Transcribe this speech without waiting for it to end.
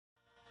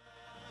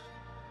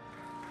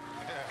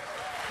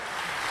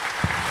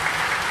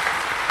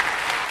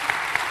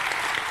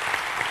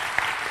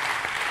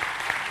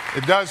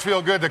It does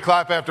feel good to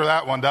clap after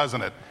that one,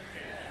 doesn't it?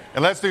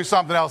 And let's do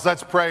something else.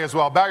 Let's pray as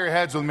well. Bow your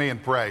heads with me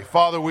and pray.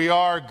 Father, we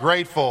are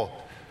grateful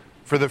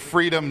for the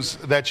freedoms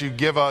that you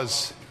give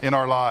us in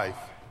our life.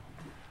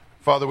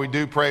 Father, we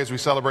do pray as we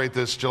celebrate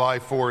this July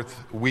 4th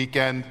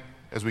weekend,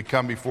 as we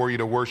come before you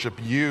to worship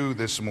you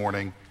this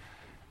morning,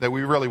 that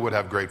we really would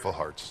have grateful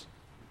hearts.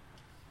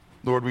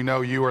 Lord, we know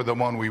you are the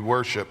one we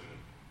worship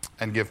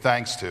and give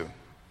thanks to.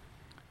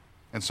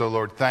 And so,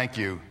 Lord, thank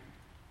you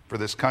for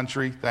this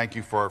country. Thank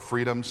you for our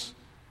freedoms.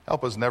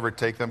 Help us never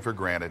take them for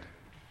granted.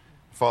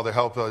 Father,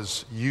 help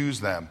us use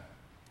them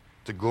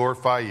to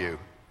glorify you,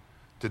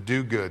 to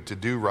do good, to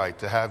do right,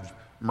 to have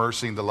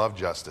mercy and to love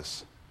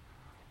justice.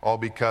 All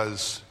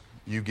because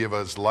you give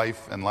us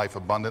life and life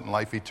abundant and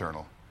life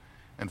eternal.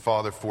 And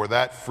Father, for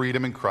that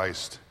freedom in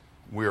Christ,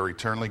 we are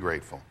eternally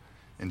grateful.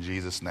 In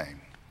Jesus' name,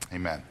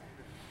 amen.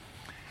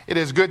 It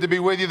is good to be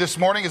with you this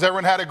morning. Has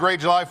everyone had a great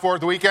July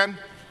 4th weekend?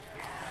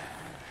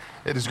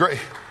 It is great.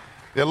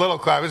 A little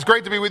clap. It's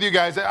great to be with you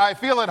guys. I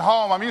feel at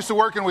home. I'm used to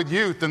working with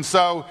youth, and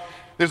so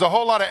there's a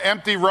whole lot of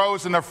empty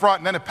rows in the front,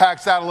 and then it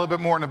packs out a little bit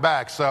more in the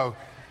back. So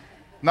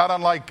not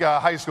unlike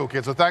high school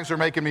kids. So thanks for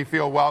making me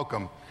feel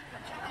welcome.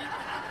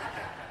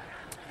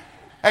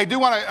 I do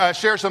want to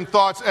share some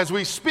thoughts as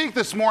we speak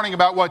this morning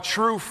about what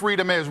true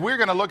freedom is. We're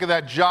going to look at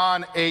that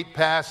John 8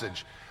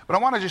 passage. But I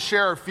want to just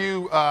share a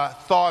few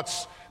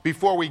thoughts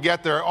before we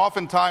get there.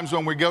 Oftentimes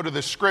when we go to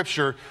the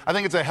scripture, I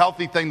think it's a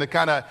healthy thing to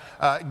kind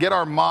of get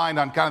our mind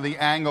on kind of the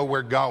angle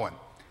we're going.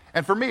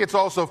 And for me, it's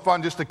also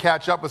fun just to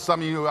catch up with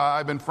some of you. I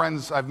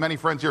have many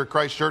friends here at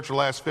Christ Church for the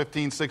last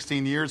 15,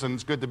 16 years, and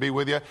it's good to be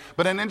with you.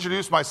 But then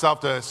introduce myself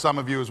to some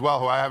of you as well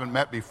who I haven't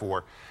met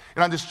before.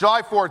 And on this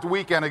July 4th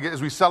weekend,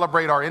 as we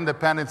celebrate our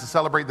independence and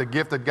celebrate the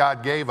gift that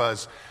God gave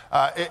us,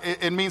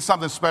 it means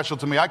something special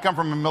to me. I come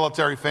from a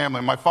military family.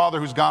 My father,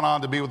 who's gone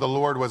on to be with the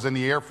Lord, was in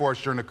the Air Force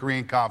during the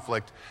Korean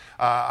conflict.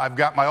 I've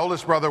got my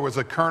oldest brother was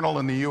a colonel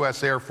in the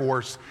U.S. Air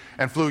Force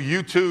and flew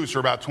U-2s for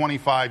about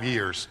 25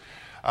 years.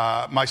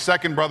 My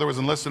second brother was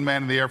an enlisted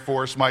man in the Air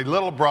Force. My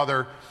little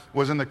brother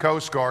was in the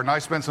Coast Guard, and I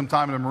spent some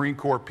time in the Marine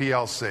Corps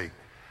PLC.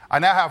 I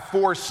now have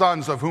 4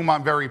 sons of whom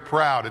I'm very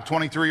proud. A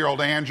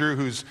 23-year-old Andrew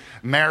who's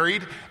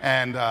married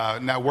and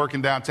now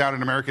working downtown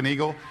at American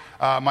Eagle.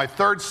 My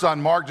third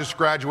son, Mark, just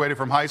graduated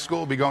from high school.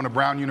 Will be going to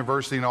Brown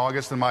University in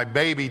August. And my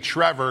baby,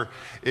 Trevor,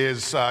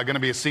 is going to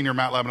be a senior at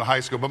Mount Lebanon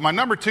High School. But my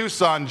number 2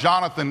 son,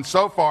 Jonathan,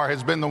 so far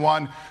has been the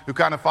one who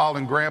kind of followed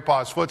in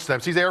Grandpa's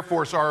footsteps. He's Air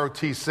Force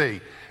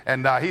ROTC.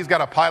 And he's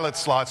got a pilot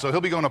slot, so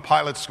he'll be going to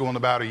pilot school in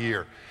about a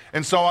year.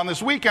 And so on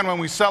this weekend when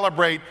we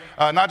celebrate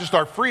not just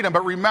our freedom,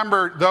 but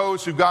remember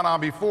those who've gone on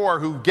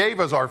before who gave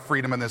us our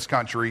freedom in this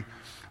country,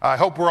 I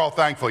hope we're all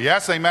thankful.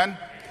 Yes, amen?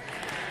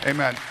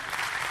 Amen.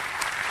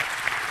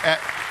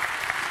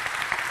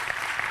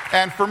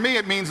 And for me,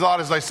 it means a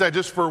lot, as I said,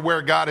 just for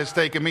where God has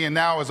taken me. And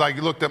now as I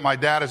looked at my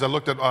dad, as I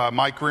looked at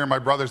my career, my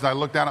brothers, and I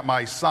looked down at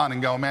my son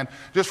and go, man,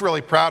 just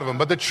really proud of him.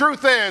 But the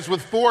truth is,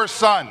 with 4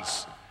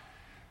 sons,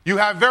 you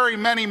have very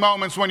many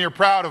moments when you're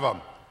proud of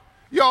them.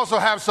 You also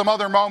have some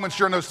other moments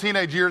during those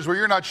teenage years where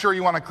you're not sure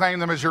you want to claim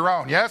them as your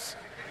own, yes?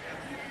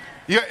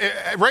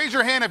 Raise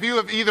your hand if you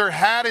have either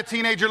had a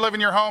teenager live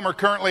in your home or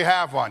currently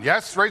have one,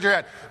 yes? Raise your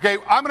hand. Okay,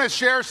 I'm going to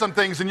share some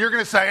things and you're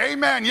going to say,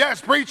 amen, yes,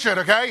 preach it,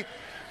 okay?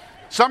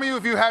 Some of you,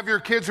 if you have your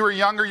kids who are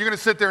younger, you're going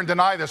to sit there and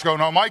deny this. Go,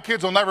 no, my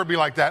kids will never be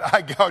like that.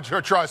 I go,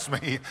 trust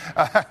me.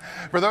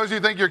 For those of you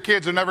who think your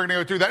kids are never going to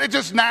go through that, it's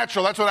just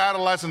natural. That's what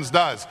adolescence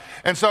does.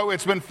 And so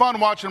it's been fun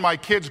watching my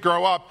kids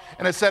grow up.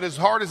 And I said, as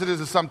hard as it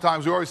is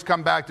sometimes, we always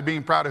come back to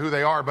being proud of who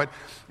they are. But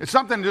it's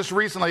something just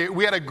recently,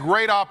 we had a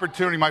great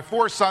opportunity. My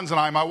 4 sons and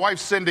I, my wife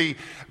Cindy,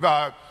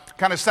 kind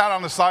of sat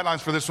on the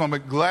sidelines for this one,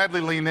 but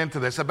gladly leaned into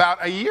this.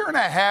 About a year and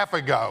a half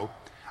ago,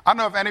 I don't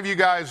know if any of you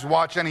guys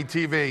watch any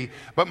TV,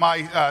 but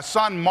my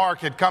son Mark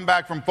had come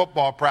back from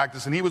football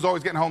practice, and he was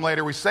always getting home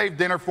later. We saved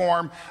dinner for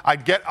him.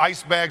 I'd get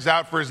ice bags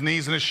out for his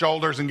knees and his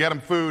shoulders and get him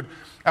food.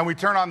 And we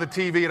turn on the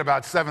TV at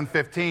about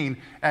 7:15,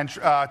 and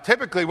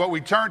typically what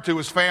we turn to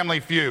is Family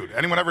Feud.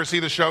 Anyone ever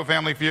see the show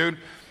Family Feud?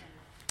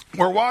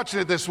 We're watching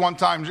it this one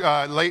time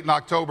late in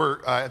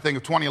October, I think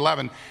of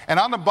 2011,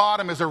 and on the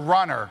bottom is a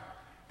runner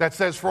that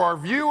says, for our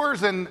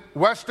viewers in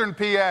Western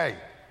PA,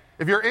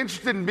 if you're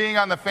interested in being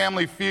on the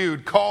Family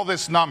Feud, call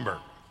this number.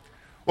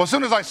 Well, as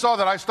soon as I saw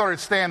that, I started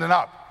standing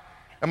up.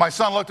 And my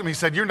son looked at me and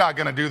said, you're not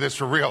going to do this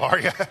for real, are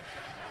you?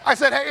 I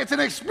said, hey, it's an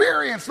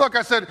experience. Look,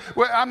 I said,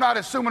 well, I'm not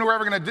assuming we're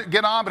ever going to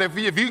get on, but if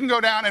you can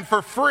go down and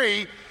for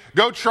free,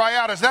 go try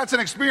out. As that's an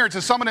experience.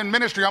 As someone in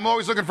ministry, I'm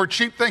always looking for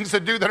cheap things to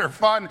do that are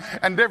fun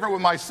and different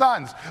with my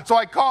sons. So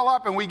I call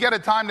up and we get a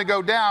time to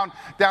go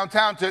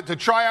downtown to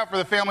try out for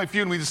the Family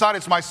Feud. And we decided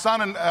it's my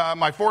son and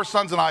my 4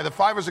 sons and I, the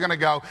 5 of us are going to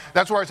go.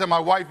 That's where I said my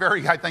wife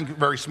I think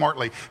very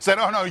smartly, said,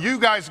 oh no, you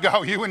guys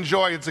go, you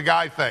enjoy, it's a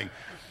guy thing.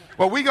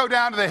 Well, we go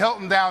down to the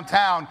Hilton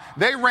downtown.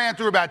 They ran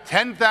through about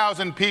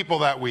 10,000 people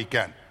that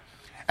weekend.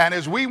 And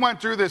as we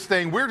went through this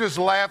thing, we're just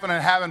laughing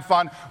and having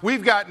fun.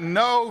 We've got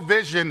no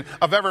vision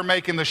of ever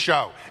making the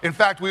show. In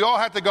fact, we all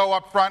had to go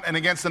up front and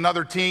against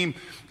another team,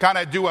 kind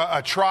of do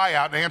a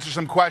tryout and answer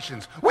some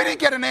questions. We didn't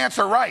get an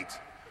answer right.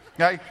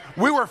 Okay?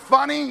 We were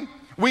funny.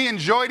 We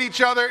enjoyed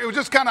each other. It was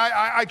just kind of,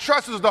 I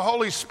trust it was the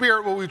Holy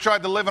Spirit what we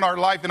tried to live in our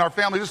life, in our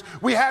family.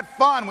 We had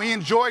fun. We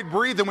enjoyed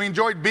breathing. We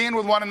enjoyed being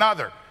with one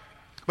another.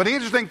 But the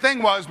interesting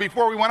thing was,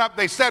 before we went up,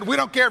 they said, we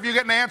don't care if you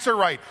get an answer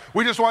right.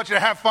 We just want you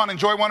to have fun,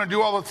 enjoy, want to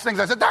do all those things.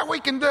 I said, that we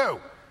can do.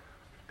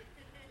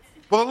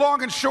 Well, the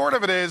long and short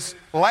of it is,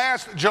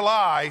 last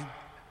July,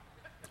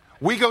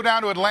 we go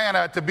down to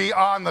Atlanta to be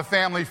on The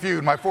Family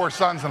Feud, my 4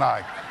 sons and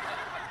I.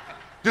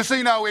 Just so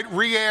you know, it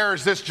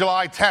re-airs this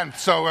July 10th,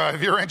 so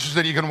if you're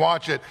interested, you can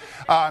watch it.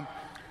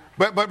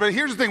 But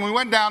here's the thing. We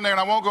went down there, and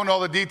I won't go into all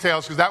the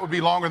details because that would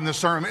be longer than this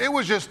sermon. It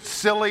was just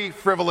silly,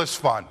 frivolous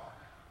fun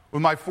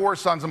with my 4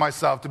 sons and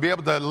myself to be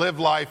able to live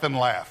life and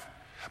laugh.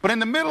 But in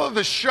the middle of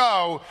the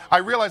show, I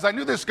realized, I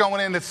knew this going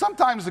in, that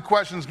sometimes the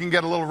questions can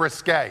get a little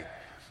risque.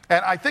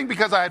 And I think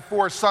because I had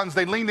 4 sons,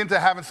 they leaned into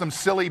having some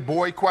silly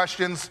boy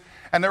questions.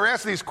 And they're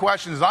asking these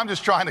questions. I'm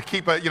just trying to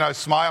keep a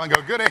smile and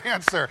go, good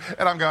answer.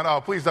 And I'm going,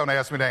 oh, please don't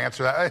ask me to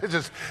answer that.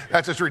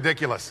 That's just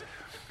ridiculous.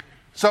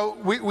 So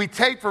we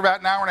taped for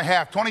about an hour and a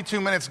half.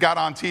 22 minutes got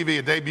on TV.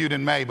 It debuted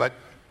in May. But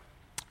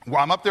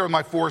I'm up there with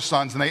my 4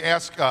 sons, and they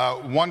ask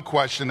one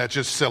question that's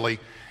just silly.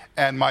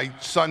 And my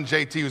son,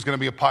 JT, who's going to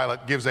be a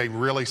pilot, gives a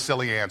really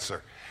silly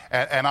answer.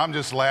 And I'm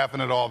just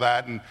laughing at all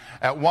that. And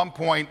at one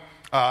point,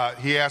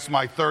 he asked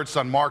my 3rd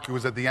son, Mark, who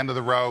was at the end of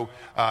the row,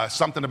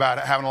 something about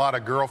having a lot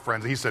of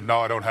girlfriends. He said,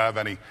 no, I don't have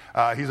any.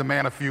 He's a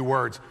man of few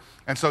words.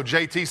 And so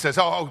JT says,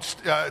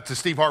 to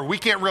Steve Harvey, we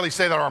can't really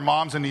say that our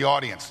mom's in the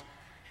audience.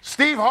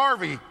 Steve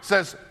Harvey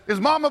says, is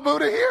Mama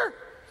Buddha here?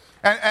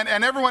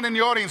 And everyone in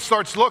the audience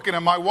starts looking,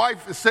 and my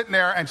wife is sitting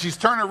there, and she's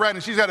turning red,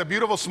 and she's got a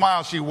beautiful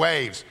smile. She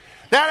waves.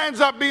 That ends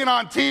up being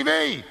on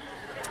TV.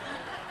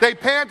 They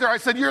panned her. I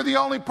said, you're the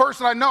only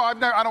person I know. I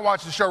don't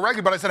watch the show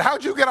regularly, but I said,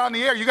 how'd you get on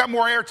the air? You got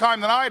more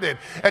airtime than I did.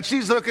 And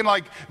she's looking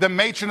like the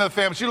matron of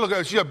the family.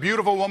 She's a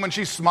beautiful woman.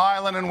 She's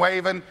smiling and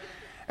waving.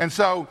 And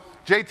so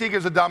JT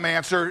gives a dumb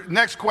answer.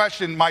 Next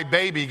question, my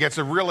baby gets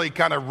a really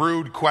kind of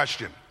rude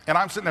question. And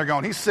I'm sitting there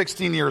going, he's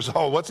 16 years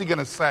old. What's he going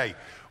to say?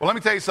 Well, let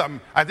me tell you something.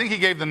 I think he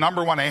gave the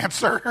number 1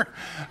 answer,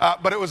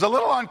 but it was a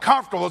little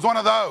uncomfortable. It was one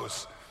of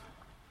those.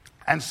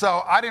 And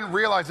so I didn't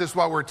realize this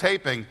while we're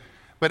taping.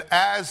 But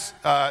as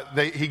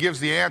he gives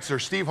the answer,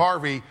 Steve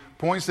Harvey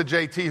points to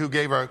JT, who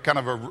gave a kind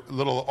of a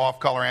little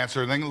off-color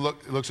answer, and then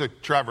looks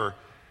at Trevor,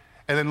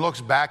 and then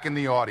looks back in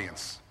the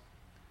audience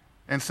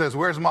and says,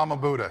 where's Mama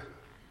Buddha?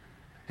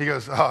 He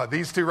goes, oh,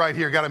 these 2 right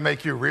here got to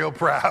make you real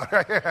proud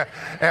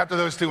after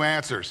those 2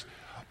 answers.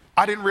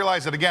 I didn't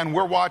realize that, again,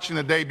 we're watching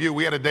the debut.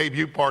 We had a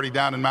debut party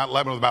down in Mount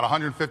Lebanon with about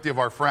 150 of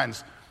our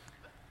friends.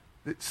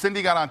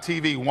 Cindy got on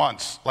TV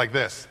once like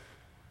this.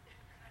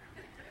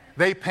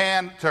 They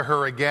pan to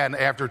her again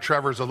after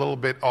Trevor's a little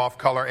bit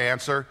off-color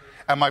answer,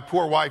 and my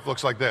poor wife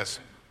looks like this.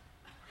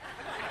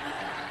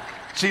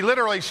 She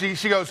literally, she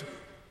goes,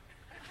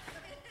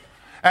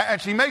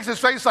 and she makes this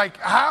face like,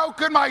 how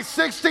could my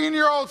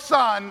 16-year-old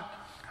son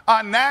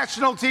on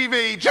national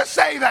TV just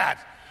say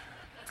that?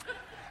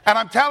 And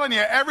I'm telling you,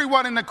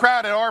 everyone in the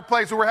crowd at our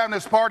place where we're having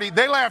this party,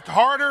 they laughed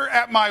harder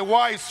at my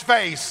wife's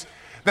face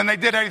than they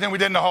did anything we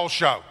did in the whole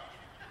show.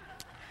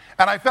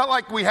 And I felt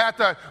like we had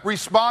to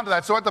respond to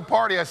that. So at the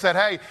party, I said,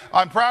 hey,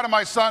 I'm proud of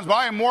my sons, but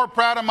I am more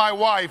proud of my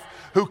wife,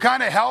 who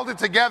kind of held it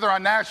together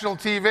on national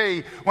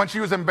TV when she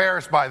was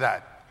embarrassed by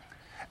that.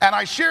 And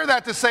I share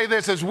that to say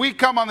this, as we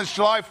come on this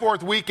July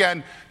 4th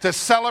weekend to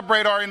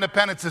celebrate our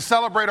independence, to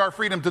celebrate our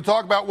freedom, to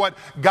talk about what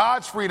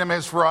God's freedom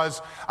is for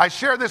us, I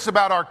share this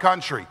about our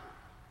country.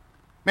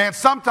 Man,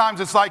 sometimes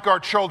it's like our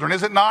children,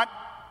 is it not?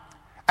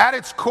 At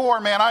its core,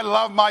 man, I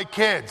love my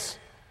kids.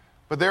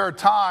 But there are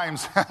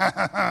times,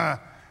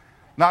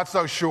 not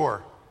so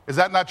sure. Is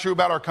that not true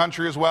about our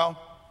country as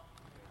well?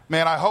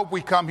 Man, I hope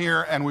we come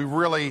here and we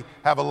really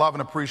have a love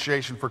and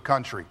appreciation for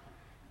country.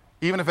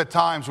 Even if at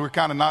times we're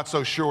kind of not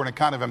so sure and it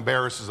kind of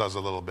embarrasses us a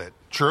little bit.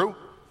 True?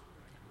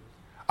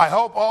 I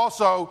hope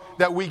also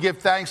that we give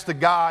thanks to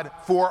God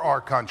for our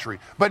country.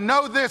 But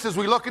know this as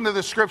we look into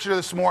the scripture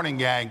this morning,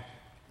 gang.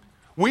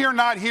 We are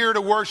not here to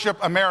worship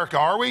America,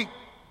 are we?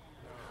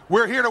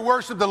 We're here to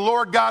worship the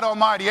Lord God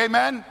Almighty.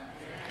 Amen?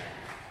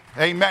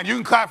 Amen. You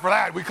can clap for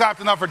that. We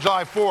clapped enough for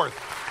July 4th.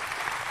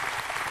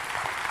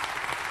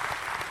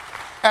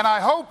 And I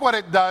hope what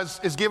it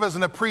does is give us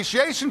an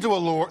appreciation to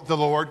the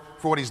Lord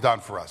for what he's done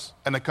for us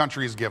and the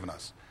country he's given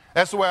us.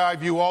 That's the way I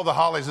view all the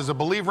holidays. As a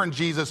believer in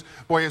Jesus,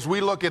 boy, as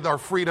we look at our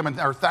freedom and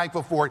are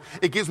thankful for it,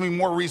 it gives me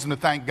more reason to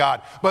thank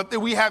God. But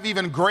we have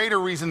even greater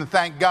reason to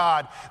thank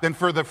God than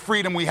for the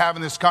freedom we have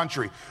in this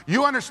country.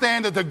 You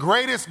understand that the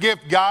greatest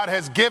gift God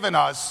has given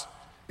us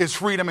is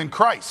freedom in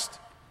Christ.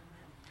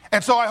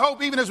 And so I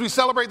hope even as we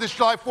celebrate this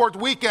July 4th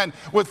weekend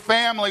with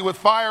family, with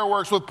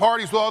fireworks, with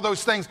parties, with all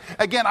those things,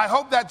 again, I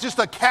hope that's just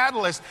a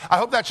catalyst. I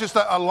hope that's just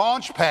a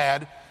launch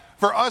pad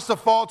for us to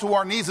fall to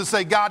our knees and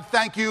say, God,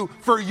 thank you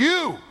for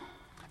you.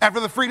 and for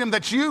the freedom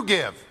that you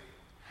give.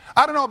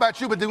 I don't know about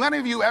you, but do any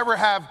of you ever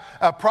have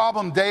a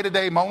problem day to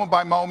day, moment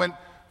by moment,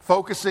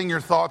 focusing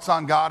your thoughts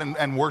on God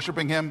and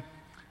worshiping Him?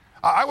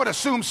 I would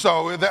assume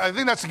so. I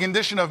think that's the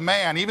condition of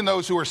man, even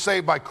those who are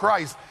saved by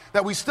Christ,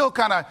 that we still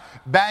kind of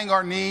bang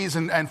our knees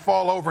and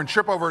fall over and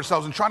trip over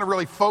ourselves and trying to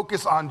really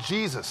focus on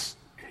Jesus.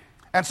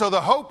 And so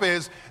the hope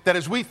is that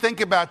as we think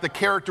about the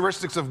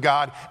characteristics of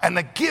God and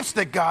the gifts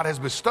that God has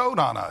bestowed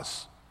on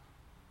us,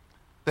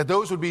 that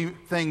those would be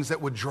things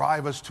that would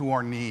drive us to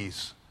our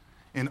knees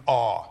in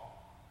awe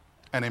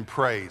and in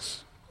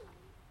praise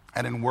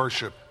and in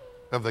worship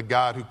of the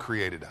God who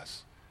created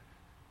us.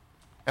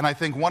 And I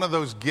think one of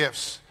those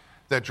gifts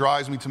that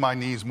drives me to my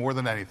knees more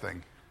than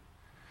anything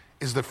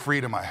is the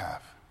freedom I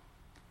have.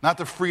 Not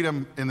the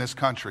freedom in this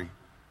country,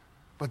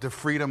 but the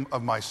freedom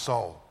of my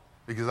soul,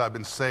 because I've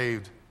been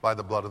saved by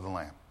the blood of the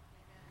Lamb.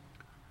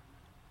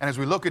 And as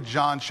we look at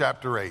John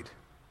chapter 8,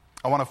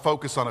 I want to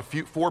focus on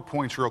 4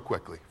 points real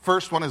quickly.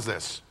 First one is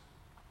this.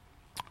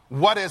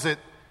 What is it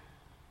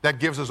that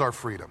gives us our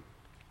freedom?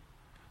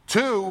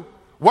 2,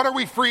 what are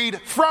we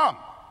freed from?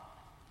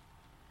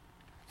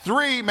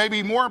 3,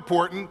 maybe more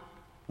important,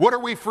 what are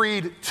we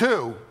freed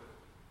to?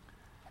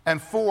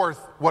 And 4th,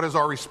 what is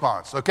our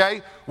response?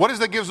 Okay? What is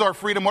that gives our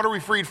freedom? What are we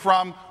freed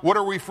from? What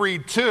are we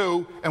freed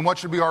to? And what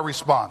should be our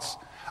response?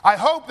 I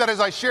hope that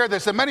as I share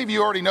this, and many of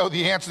you already know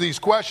the answer to these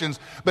questions,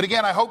 but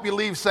again, I hope you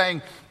leave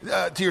saying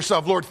to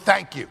yourself, Lord,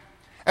 thank you.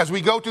 As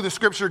we go through the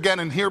scripture again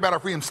and hear about our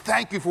freedoms,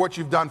 thank you for what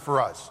you've done for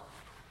us.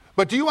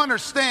 But do you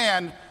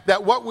understand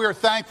that what we're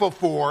thankful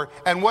for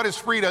and what has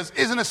freed us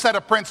isn't a set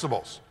of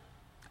principles?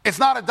 It's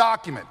not a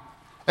document.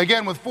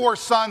 Again, with 4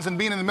 sons and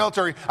being in the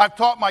military, I've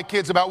taught my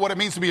kids about what it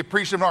means to be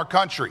appreciative of our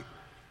country.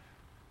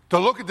 To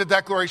look at the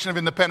Declaration of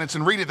Independence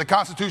and read it, the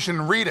Constitution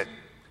and read it.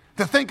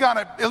 To think on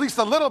it at least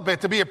a little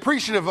bit, to be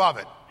appreciative of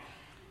it.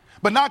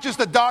 But not just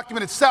the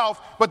document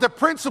itself, but the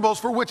principles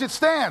for which it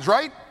stands,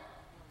 right?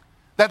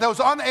 That those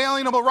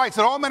unalienable rights,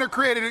 that all men are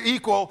created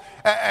equal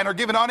and are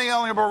given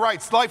unalienable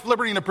rights, life,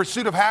 liberty, and the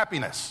pursuit of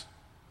happiness.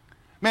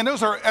 Man,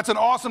 that's an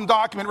awesome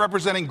document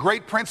representing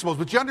great principles.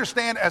 But you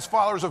understand, as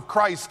followers of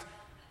Christ,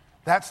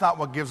 that's not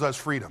what gives us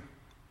freedom.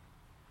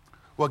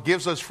 What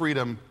gives us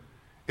freedom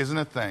isn't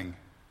a thing,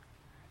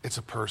 it's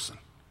a person.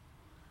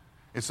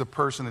 It's the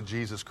person of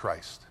Jesus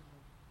Christ.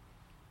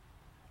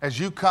 As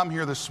you come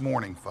here this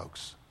morning,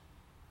 folks,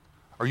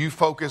 are you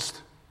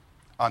focused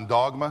on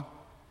dogma?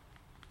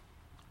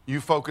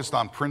 You focused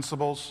on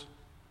principles?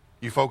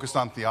 You focused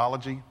on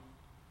theology?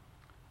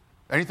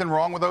 Anything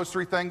wrong with those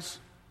 3 things?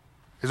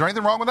 Is there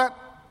anything wrong with that?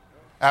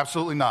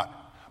 Absolutely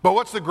not. But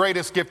what's the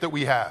greatest gift that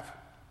we have?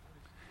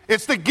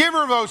 It's the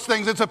giver of those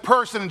things. It's a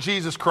person in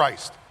Jesus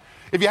Christ.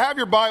 If you have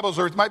your Bibles,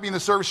 or it might be in the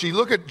service sheet,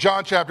 look at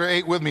John chapter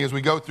 8 with me as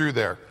we go through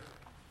there.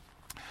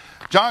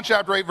 John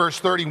chapter 8, verse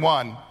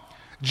 31.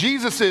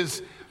 Jesus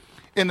is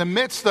in the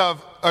midst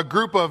of a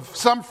group of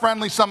some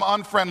friendly, some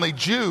unfriendly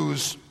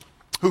Jews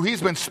who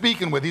he's been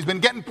speaking with. He's been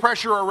getting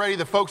pressure already.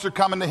 The folks are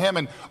coming to him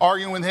and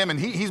arguing with him, and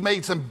he's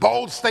made some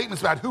bold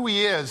statements about who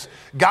he is,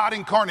 God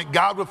incarnate,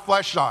 God with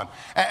flesh on.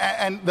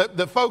 And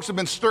the folks have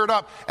been stirred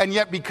up, and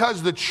yet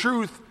because the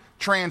truth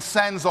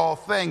transcends all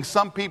things,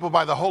 some people,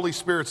 by the Holy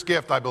Spirit's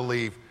gift, I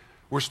believe,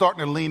 we're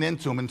starting to lean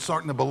into him and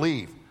starting to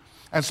believe.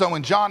 And so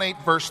in John 8,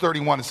 verse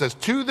 31, it says,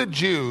 to the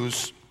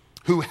Jews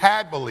who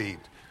had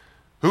believed.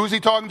 Who is he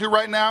talking to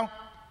right now?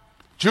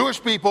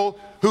 Jewish people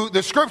who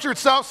the scripture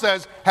itself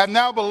says have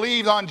now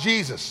believed on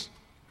Jesus.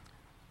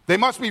 They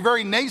must be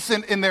very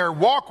nascent in their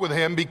walk with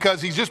him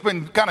because he's just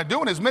been kind of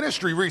doing his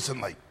ministry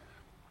recently.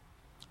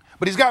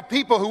 But he's got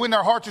people who in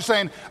their hearts are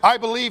saying, I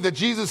believe that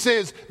Jesus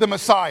is the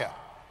Messiah.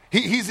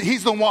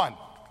 He's the one.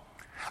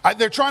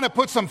 They're trying to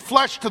put some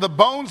flesh to the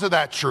bones of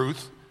that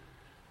truth.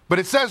 But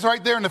it says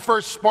right there in the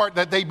first part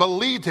that they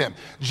believed him.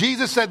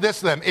 Jesus said this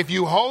to them, if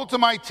you hold to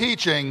my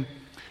teaching,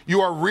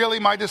 you are really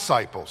my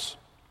disciples.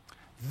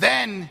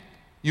 Then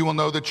you will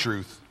know the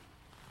truth,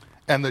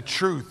 and the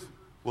truth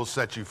will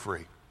set you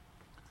free.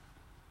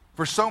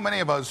 For so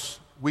many of us,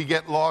 we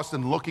get lost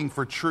in looking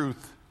for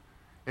truth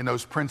in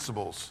those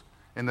principles,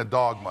 in the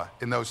dogma,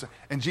 in those.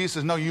 And Jesus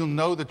says, no, you'll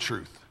know the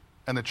truth,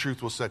 and the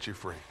truth will set you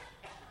free.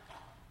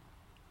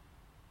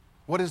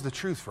 What is the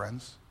truth,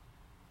 friends?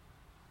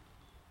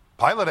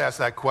 Pilate asked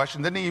that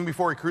question, didn't he, even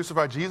before he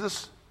crucified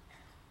Jesus?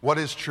 What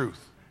is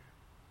truth?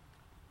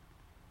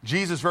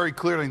 Jesus very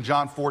clearly in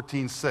John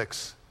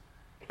 14:6,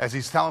 as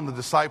he's telling the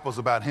disciples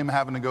about him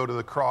having to go to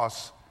the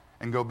cross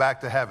and go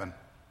back to heaven,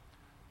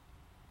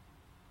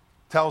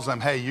 tells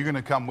them, hey, you're going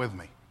to come with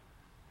me.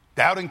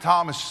 Doubting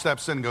Thomas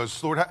steps in and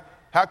goes, Lord,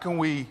 how can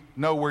we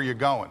know where you're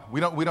going? We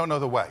don't know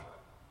the way.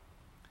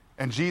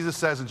 And Jesus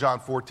says in John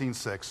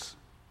 14:6,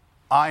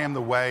 I am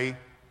the way,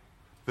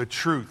 the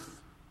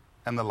truth,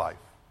 and the life.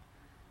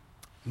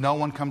 No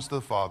one comes to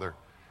the Father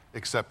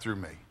except through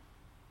me.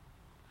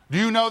 Do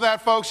you know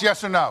that, folks?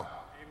 Yes or no? Amen.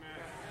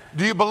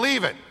 Do you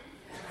believe it?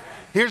 Yes.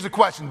 Here's the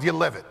question. Do you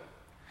live it?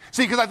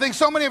 See, because I think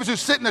so many of us who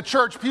sit in the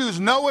church pews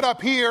know it up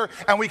here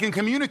and we can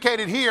communicate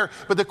it here.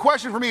 But the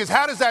question for me is,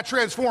 how does that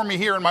transform me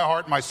here in my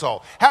heart and my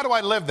soul? How do I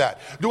live that?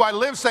 Do I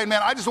live saying,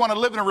 man, I just want to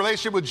live in a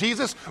relationship with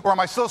Jesus? Or am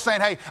I still saying,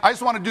 hey, I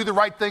just want to do the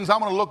right things. I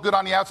want to look good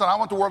on the outside. I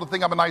want the world to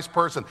think I'm a nice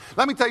person.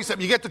 Let me tell you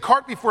something. You get the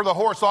cart before the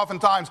horse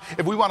oftentimes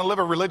if we want to live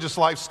a religious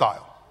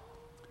lifestyle.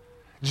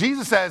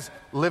 Jesus says,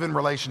 live in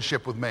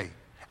relationship with me.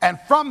 And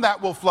from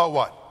that will flow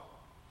what?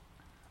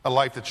 A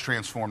life that's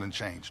transformed and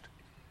changed.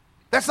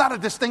 That's not a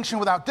distinction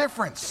without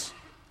difference.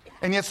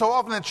 And yet so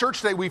often in the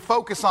church today, we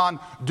focus on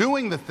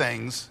doing the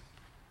things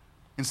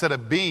instead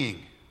of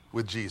being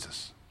with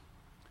Jesus.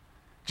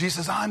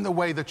 Jesus says, I'm the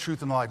way, the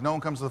truth, and the life. No one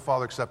comes to the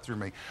Father except through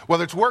me.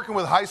 Whether it's working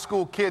with high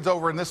school kids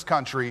over in this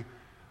country,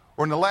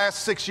 or in the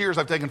last 6 years,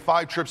 I've taken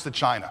 5 trips to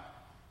China.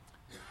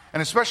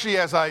 And especially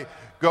as I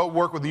go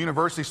work with the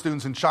university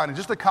students in China,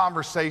 just the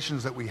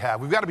conversations that we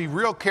have. We've got to be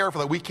real careful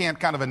that we can't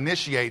kind of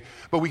initiate,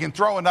 but we can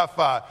throw enough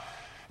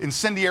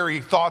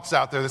incendiary thoughts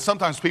out there that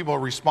sometimes people will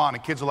respond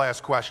and kids will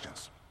ask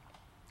questions.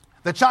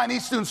 The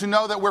Chinese students who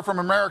know that we're from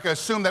America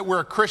assume that we're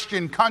a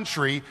Christian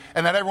country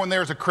and that everyone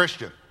there is a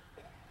Christian.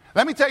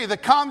 Let me tell you, the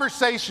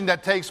conversation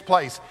that takes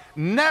place,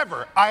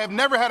 I have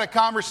never had a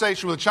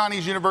conversation with a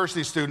Chinese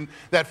university student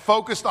that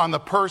focused on the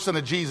person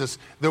of Jesus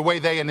the way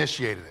they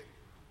initiated it.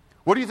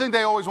 What do you think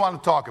they always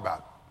want to talk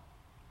about?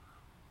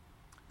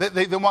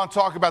 They want to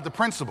talk about the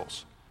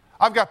principles.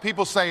 I've got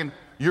people saying,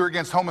 you're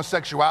against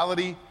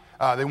homosexuality.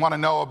 They want to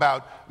know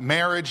about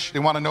marriage. They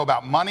want to know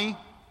about money.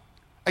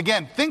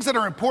 Again, things that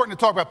are important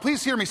to talk about.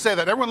 Please hear me say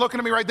that. Everyone looking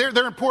at me right there,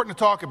 they're important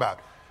to talk about.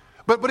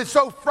 But it's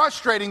so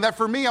frustrating that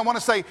for me, I want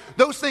to say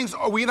those things,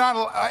 we're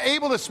not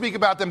able to speak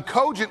about them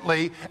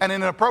cogently and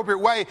in an appropriate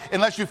way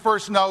unless you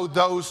first know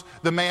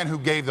the man who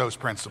gave those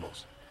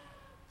principles.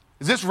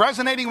 Is this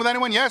resonating with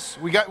anyone? Yes,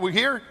 we're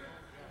here.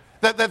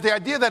 That the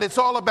idea that it's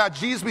all about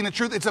Jesus being the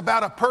truth, it's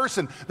about a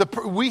person.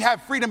 We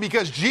have freedom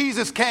because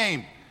Jesus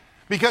came.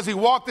 Because he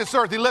walked this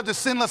earth, he lived a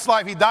sinless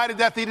life, he died a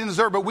death he didn't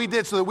deserve, but we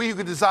did so that we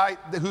who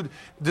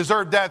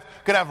deserve death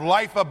could have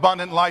life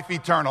abundant, life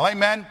eternal.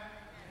 Amen?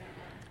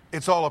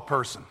 It's all a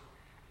person.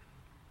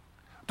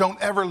 Don't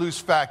ever lose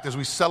fact as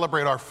we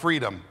celebrate our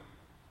freedom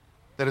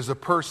that is a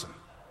person,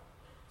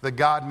 the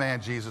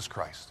God-man, Jesus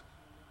Christ.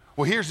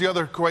 Well, here's the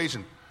other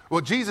equation.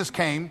 Well, Jesus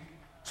came,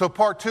 so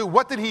part 2,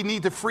 what did he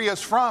need to free us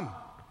from?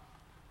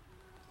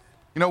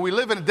 You know, we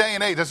live in a day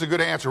and age, that's a good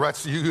answer, right?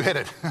 So you hit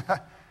it.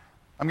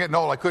 I'm getting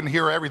old, I couldn't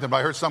hear everything, but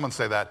I heard someone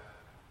say that.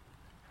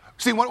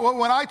 See,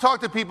 when I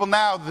talk to people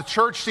now, the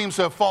church seems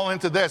to have fallen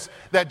into this,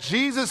 that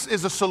Jesus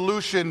is a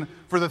solution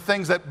for the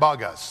things that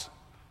bug us.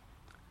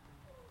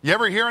 You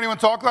ever hear anyone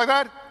talk like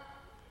that?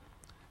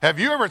 Have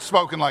you ever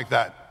spoken like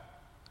that?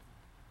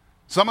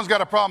 Someone's got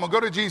a problem. Well,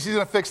 go to Jesus, he's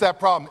going to fix that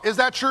problem. Is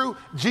that true?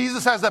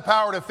 Jesus has the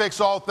power to fix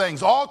all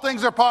things. All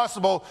things are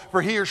possible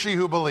for he or she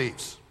who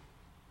believes.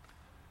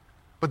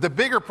 But the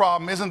bigger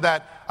problem isn't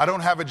that I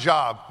don't have a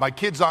job, my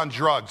kid's on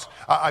drugs,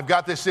 I've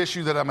got this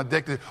issue that I'm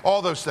addicted,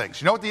 all those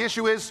things. You know what the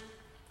issue is?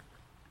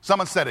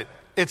 Someone said it.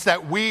 It's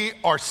that we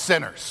are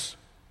sinners.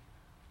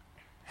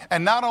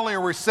 And not only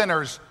are we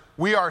sinners,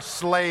 we are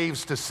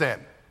slaves to sin.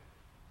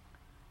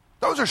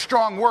 Those are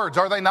strong words,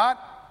 are they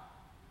not?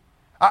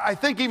 I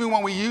think even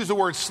when we use the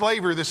word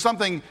slavery, there's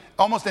something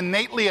almost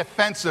innately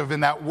offensive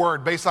in that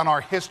word based on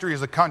our history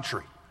as a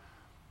country.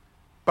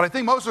 But I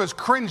think most of us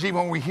cringe even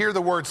when we hear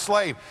the word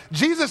slave.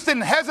 Jesus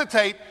didn't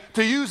hesitate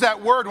to use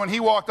that word when he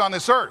walked on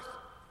this earth.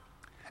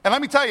 And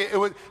let me tell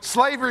you,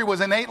 slavery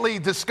was innately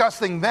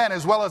disgusting then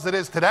as well as it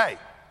is today.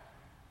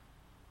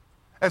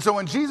 And so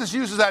when Jesus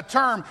uses that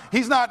term,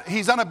 he's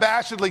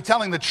unabashedly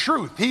telling the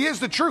truth. He is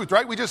the truth,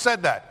 right? We just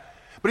said that.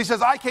 But he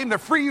says, I came to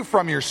free you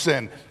from your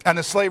sin and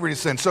the slavery to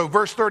sin. So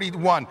verse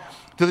 31,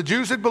 to the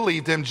Jews that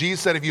believed him,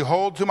 Jesus said, if you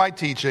hold to my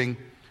teaching,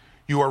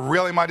 you are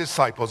really my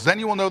disciples. Then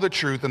you will know the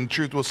truth, and the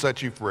truth will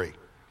set you free.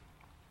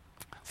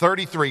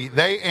 33,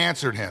 they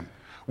answered him,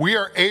 we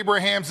are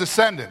Abraham's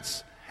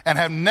descendants and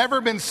have never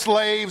been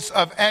slaves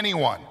of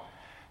anyone.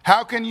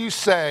 How can you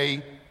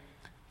say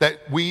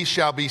that we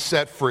shall be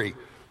set free?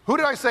 Who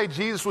did I say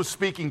Jesus was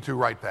speaking to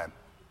right then?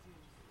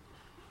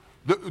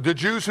 The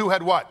Jews who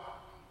had what?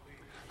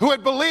 Who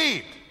had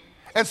believed.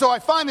 And so I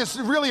find this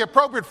really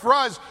appropriate for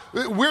us.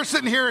 We're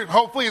sitting here,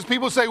 hopefully, as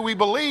people say, we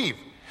believe.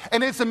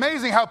 And it's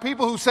amazing how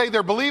people who say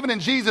they're believing in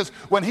Jesus,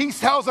 when he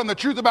tells them the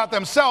truth about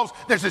themselves,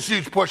 there's this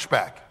huge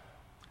pushback.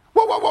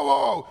 Whoa, whoa, whoa,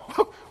 whoa,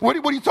 whoa. What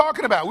are you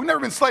talking about? We've never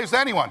been slaves to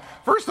anyone.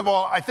 First of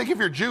all, I think if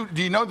you're Jew,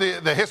 do you know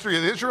the history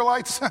of the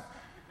Israelites?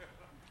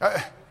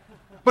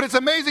 But it's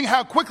amazing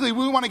how quickly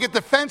we want to get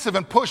defensive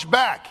and push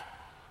back.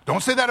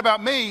 Don't say that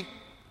about me.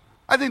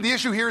 I think the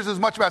issue here is as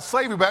much about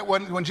slavery, but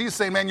when Jesus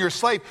says, man, you're a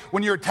slave,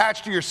 when you're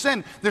attached to your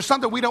sin, there's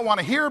something we don't want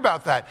to hear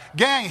about that.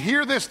 Gang,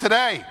 hear this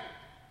today.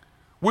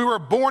 We were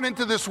born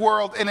into this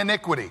world in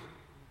iniquity,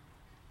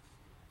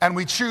 and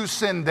we choose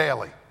sin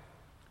daily.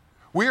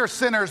 We are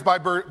sinners by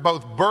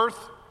both birth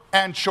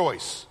and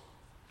choice.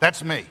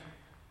 That's me.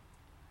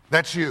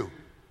 That's you.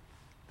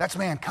 That's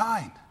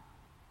mankind.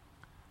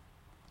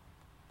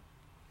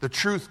 The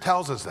truth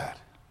tells us that.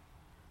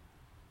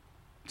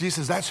 Jesus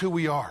says, that's who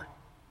we are.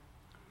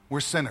 We're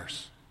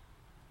sinners.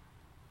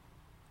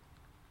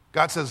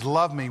 God says,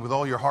 love me with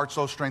all your heart,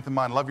 soul, strength, and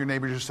mind. Love your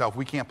neighbor as yourself.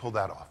 We can't pull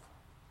that off.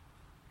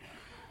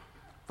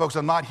 Folks,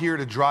 I'm not here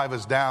to drive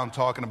us down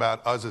talking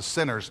about us as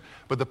sinners,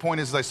 but the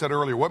point is, as I said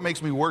earlier, what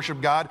makes me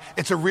worship God?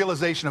 It's a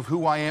realization of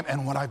who I am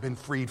and what I've been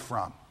freed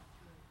from.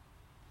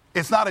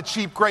 It's not a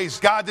cheap grace.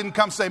 God didn't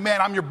come say, man,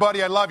 I'm your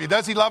buddy, I love you.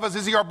 Does he love us?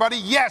 Is he our buddy?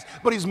 Yes,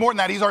 but he's more than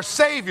that. He's our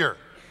Savior.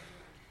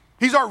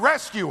 He's our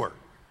rescuer.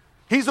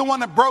 He's the one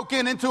that broke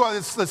into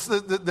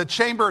the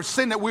chamber of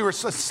sin that we were a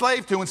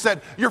slave to and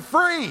said, you're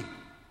free.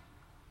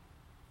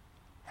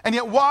 And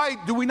yet, why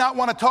do we not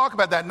want to talk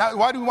about that?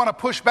 Why do we want to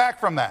push back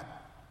from that?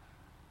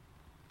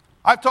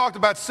 I've talked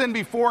about sin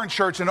before in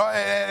church, and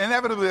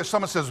inevitably if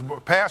someone says,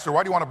 Pastor,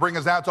 why do you want to bring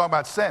us down talking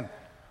about sin?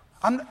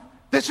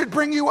 This should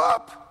bring you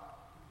up.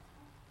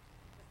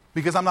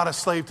 Because I'm not a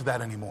slave to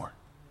that anymore.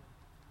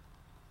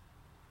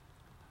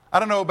 I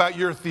don't know about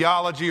your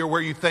theology or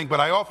where you think,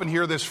 but I often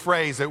hear this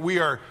phrase that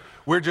we're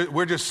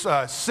just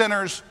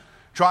sinners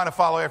trying to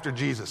follow after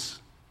Jesus.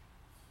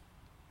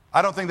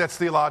 I don't think that's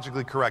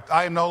theologically correct.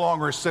 I am no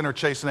longer a sinner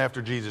chasing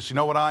after Jesus. You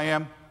know what I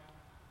am?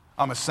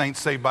 I'm a saint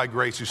saved by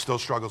grace who still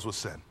struggles with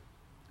sin.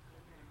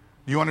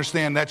 Do you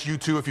understand that's you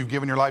too if you've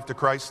given your life to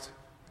Christ?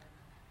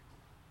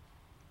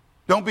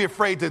 Don't be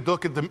afraid to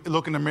look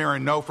in the mirror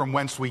and know from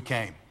whence we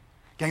came.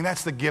 Gang,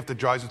 that's the gift that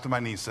drives me to my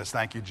knees, says,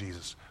 thank you,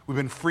 Jesus. We've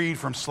been freed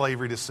from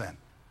slavery to sin.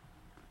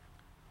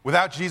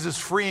 Without Jesus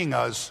freeing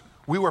us,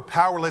 we were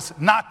powerless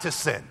not to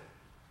sin.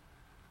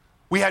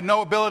 We had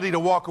no ability to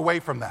walk away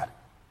from that.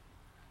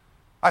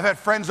 I've had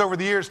friends over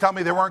the years tell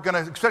me they weren't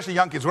going to, especially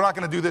young kids, we're not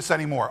going to do this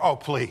anymore. Oh,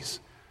 please.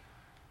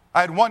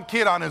 I had one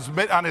kid on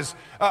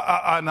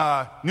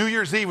New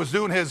Year's Eve was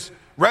doing his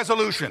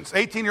resolutions,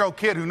 18-year-old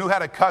kid who knew how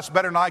to cuss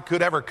better than I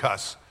could ever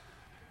cuss.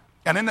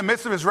 And in the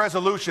midst of his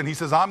resolution, he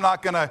says, I'm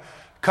not going to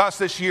cuss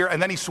this year,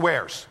 and then he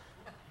swears.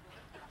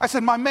 I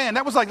said, my man,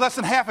 that was like less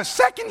than half a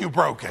second you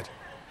broke it.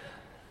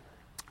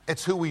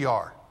 It's who we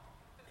are,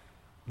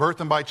 birth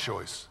and by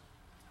choice.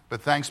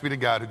 But thanks be to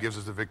God who gives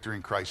us the victory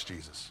in Christ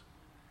Jesus.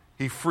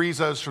 He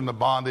frees us from the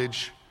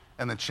bondage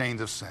and the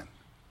chains of sin.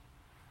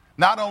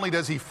 Not only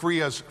does he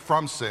free us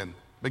from sin,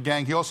 but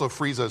gang, he also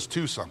frees us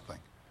to something.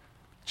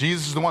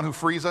 Jesus is the one who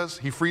frees us.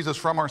 He frees us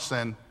from our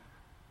sin.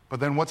 But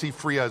then what's he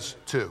free us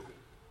to?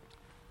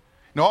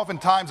 Now,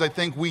 oftentimes I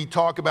think we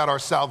talk about our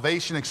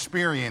salvation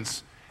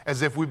experience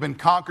as if we've been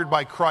conquered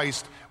by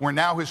Christ. We're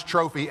now his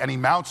trophy, and he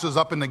mounts us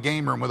up in the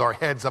game room with our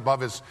heads above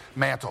his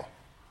mantle.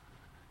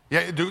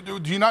 Yeah, do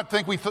you not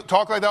think we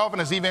talk like that often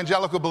as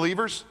evangelical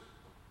believers?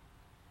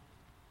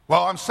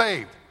 Well, I'm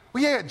saved.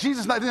 Well, yeah,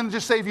 Jesus didn't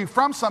just save you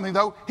from something,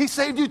 though. He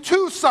saved you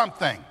to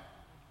something.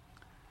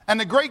 And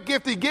the great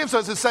gift he gives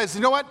us, it says,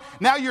 you know what?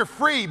 Now you're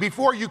free.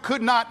 Before you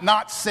could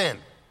not sin.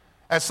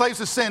 As slaves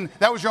to sin,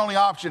 that was your only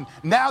option.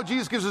 Now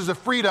Jesus gives us the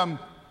freedom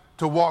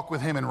to walk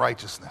with him in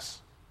righteousness.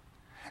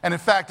 And in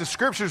fact, the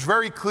scripture is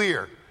very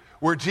clear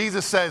where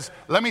Jesus says,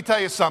 let me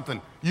tell you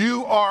something.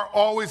 You are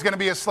always going to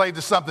be a slave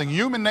to something.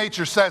 Human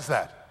nature says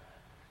that.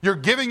 You're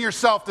giving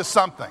yourself to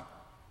something.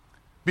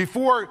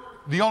 Before,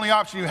 the only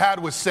option you had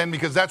was sin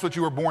because that's what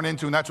you were born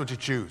into and that's what you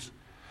choose.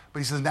 But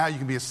he says now you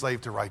can be a slave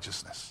to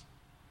righteousness.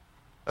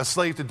 A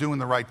slave to doing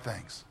the right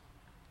things.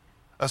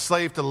 A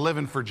slave to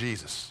living for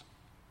Jesus.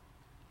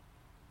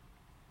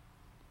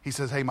 He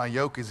says, hey, my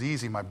yoke is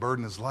easy, my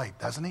burden is light,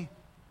 doesn't he?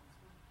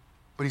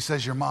 But he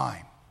says, you're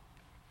mine.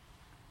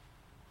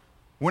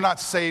 We're not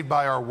saved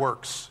by our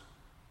works,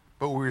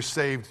 but we're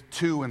saved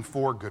to and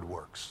for good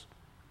works.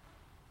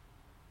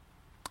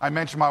 I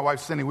mentioned my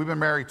wife, Cindy. We've been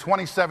married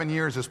 27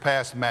 years this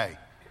past May.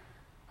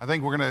 I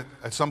think we're going to,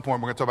 at some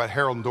point, we're going to talk about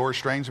Harold and Doris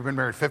Strange. We've been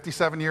married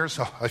 57 years,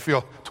 so I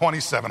feel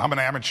 27. I'm an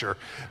amateur.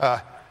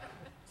 But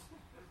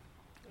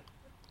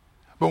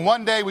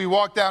one day we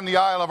walked down the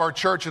aisle of our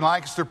church in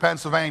Lancaster,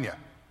 Pennsylvania.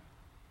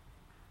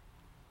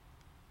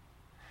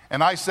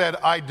 And I said,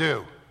 I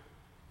do.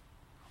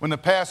 When the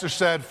pastor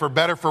said, for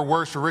better, for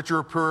worse, for richer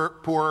or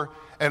poorer,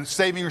 and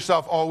saving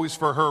yourself always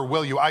for her,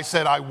 will you? I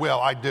said, I will,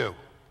 I do.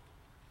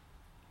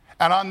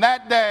 And on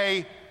that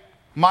day,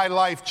 my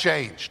life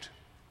changed.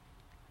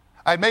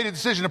 I made a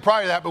decision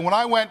prior to that, but when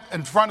I went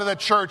in front of the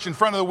church, in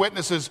front of the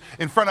witnesses,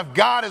 in front of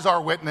God as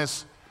our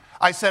witness,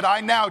 I said,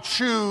 I now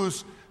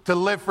choose to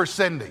live for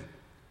Cindy,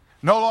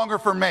 no longer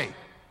for me.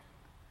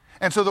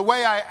 And so the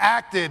way I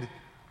acted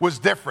was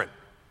different.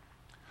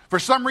 For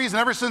some reason,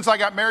 ever since I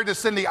got married to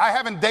Cindy, I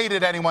haven't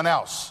dated anyone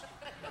else.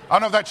 I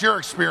don't know if that's your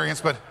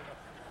experience, but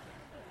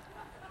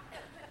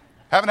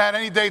haven't had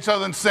any dates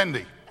other than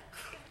Cindy.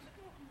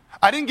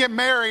 I didn't get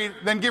married,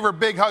 then give her a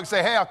big hug,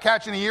 say, hey, I'll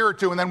catch you in a year or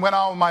two, and then went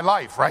on with my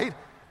life, right?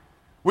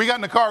 We got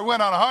in the car,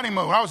 went on a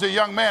honeymoon. I was a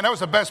young man. That was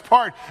the best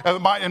part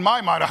in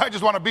my mind. I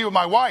just want to be with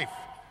my wife.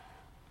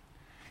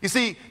 You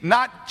see,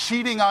 not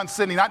cheating on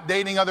Cindy, not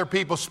dating other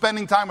people,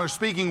 spending time with her,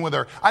 speaking with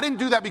her. I didn't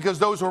do that because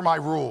those were my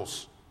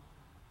rules.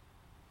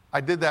 I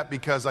did that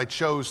because I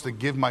chose to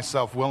give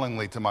myself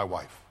willingly to my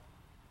wife.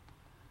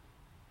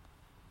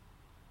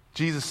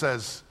 Jesus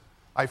says,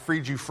 I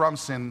freed you from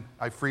sin.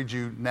 I freed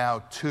you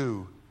now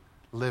to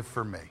live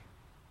for me.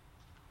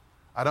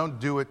 I don't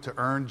do it to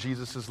earn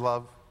Jesus'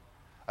 love.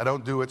 I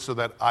don't do it so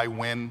that I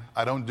win.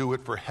 I don't do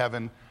it for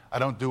heaven. I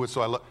don't do it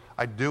so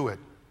I do it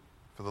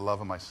for the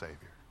love of my Savior.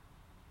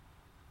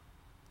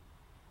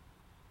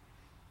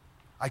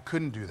 I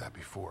couldn't do that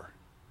before,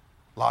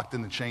 locked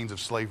in the chains of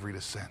slavery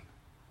to sin.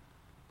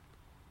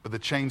 But the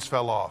chains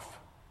fell off.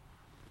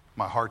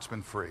 My heart's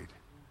been freed.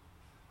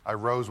 I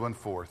rose, went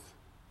forth,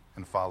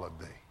 and followed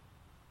thee.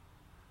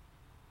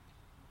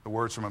 The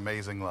words from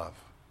Amazing Love,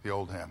 the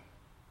old hymn.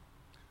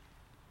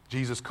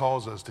 Jesus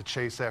calls us to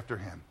chase after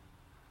him,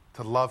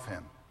 to love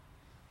him,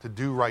 to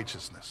do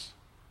righteousness,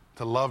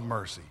 to love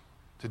mercy,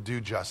 to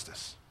do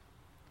justice.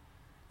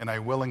 And I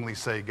willingly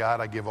say, God,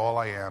 I give all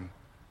I am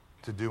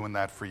to doing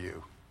that for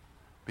you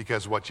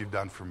because of what you've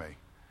done for me.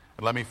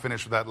 And let me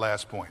finish with that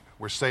last point.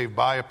 We're saved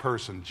by a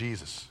person,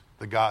 Jesus,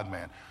 the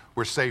God-man.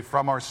 We're saved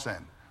from our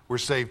sin. We're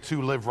saved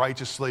to live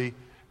righteously,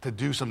 to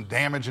do some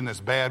damage in this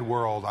bad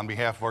world on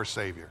behalf of our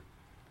Savior.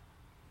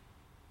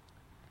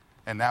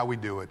 And now we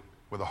do it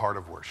with a heart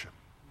of worship.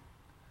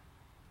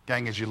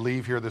 Gang, as you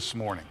leave here this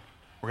morning,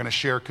 we're going to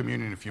share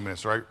communion in a few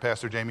minutes, right,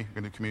 Pastor Jamie?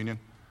 We're going to do communion.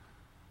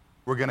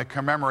 We're going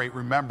to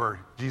remember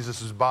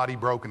Jesus' body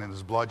broken and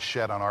his blood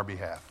shed on our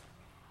behalf.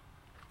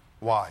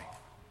 Why?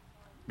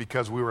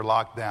 Because we were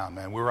locked down,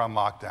 man. We were on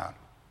lockdown.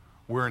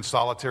 We're in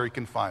solitary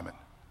confinement.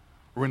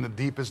 We're in the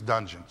deepest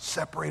dungeon,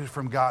 separated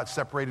from God,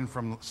 separated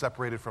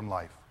from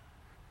life.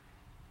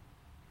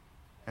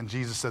 And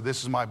Jesus said,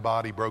 this is my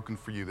body broken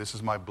for you. This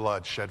is my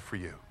blood shed for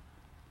you.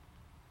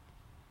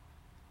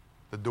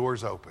 The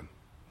door's open.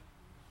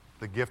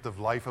 The gift of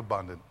life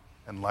abundant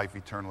and life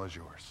eternal is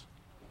yours.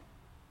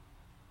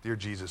 Dear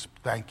Jesus,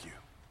 thank you.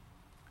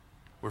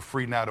 We're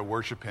free now to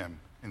worship him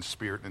in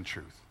spirit and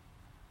truth.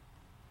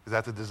 Is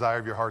that the desire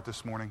of your heart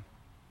this morning?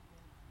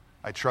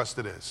 I trust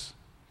it is.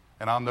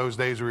 And on those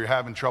days where you're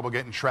having trouble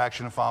getting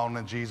traction and following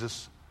in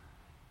Jesus,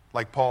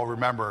 like Paul,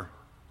 remember,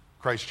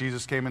 Christ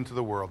Jesus came into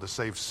the world to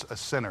save a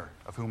sinner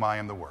of whom I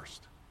am the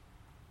worst.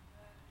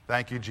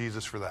 Thank you,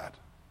 Jesus, for that.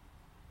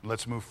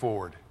 Let's move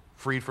forward,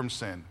 freed from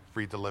sin,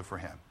 free to live for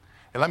him.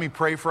 And let me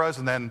pray for us,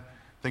 and then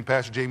I think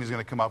Pastor Jamie's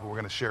going to come up and we're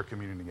going to share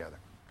communion together.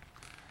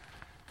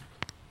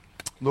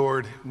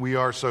 Lord, we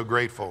are so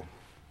grateful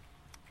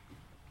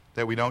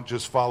that we don't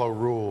just follow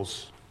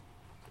rules,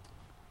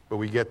 but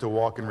we get to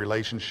walk in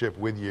relationship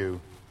with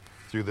you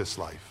through this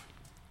life.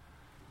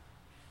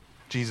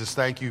 Jesus,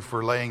 thank you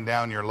for laying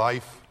down your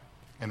life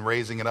and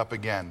raising it up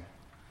again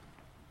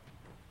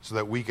so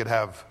that we could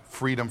have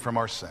freedom from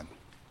our sin.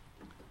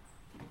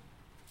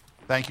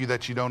 Thank you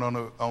that you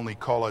don't only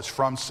call us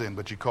from sin,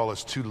 but you call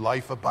us to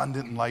life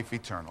abundant and life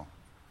eternal.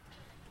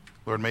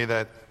 Lord, may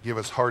that give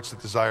us hearts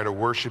that desire to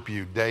worship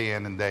you day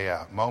in and day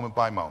out, moment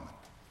by moment.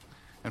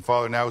 And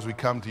Father, now as we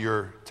come to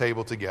your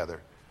table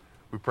together,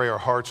 we pray our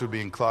hearts would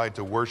be inclined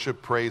to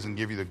worship, praise, and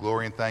give you the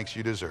glory and thanks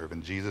you deserve.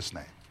 In Jesus'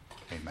 name,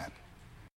 amen.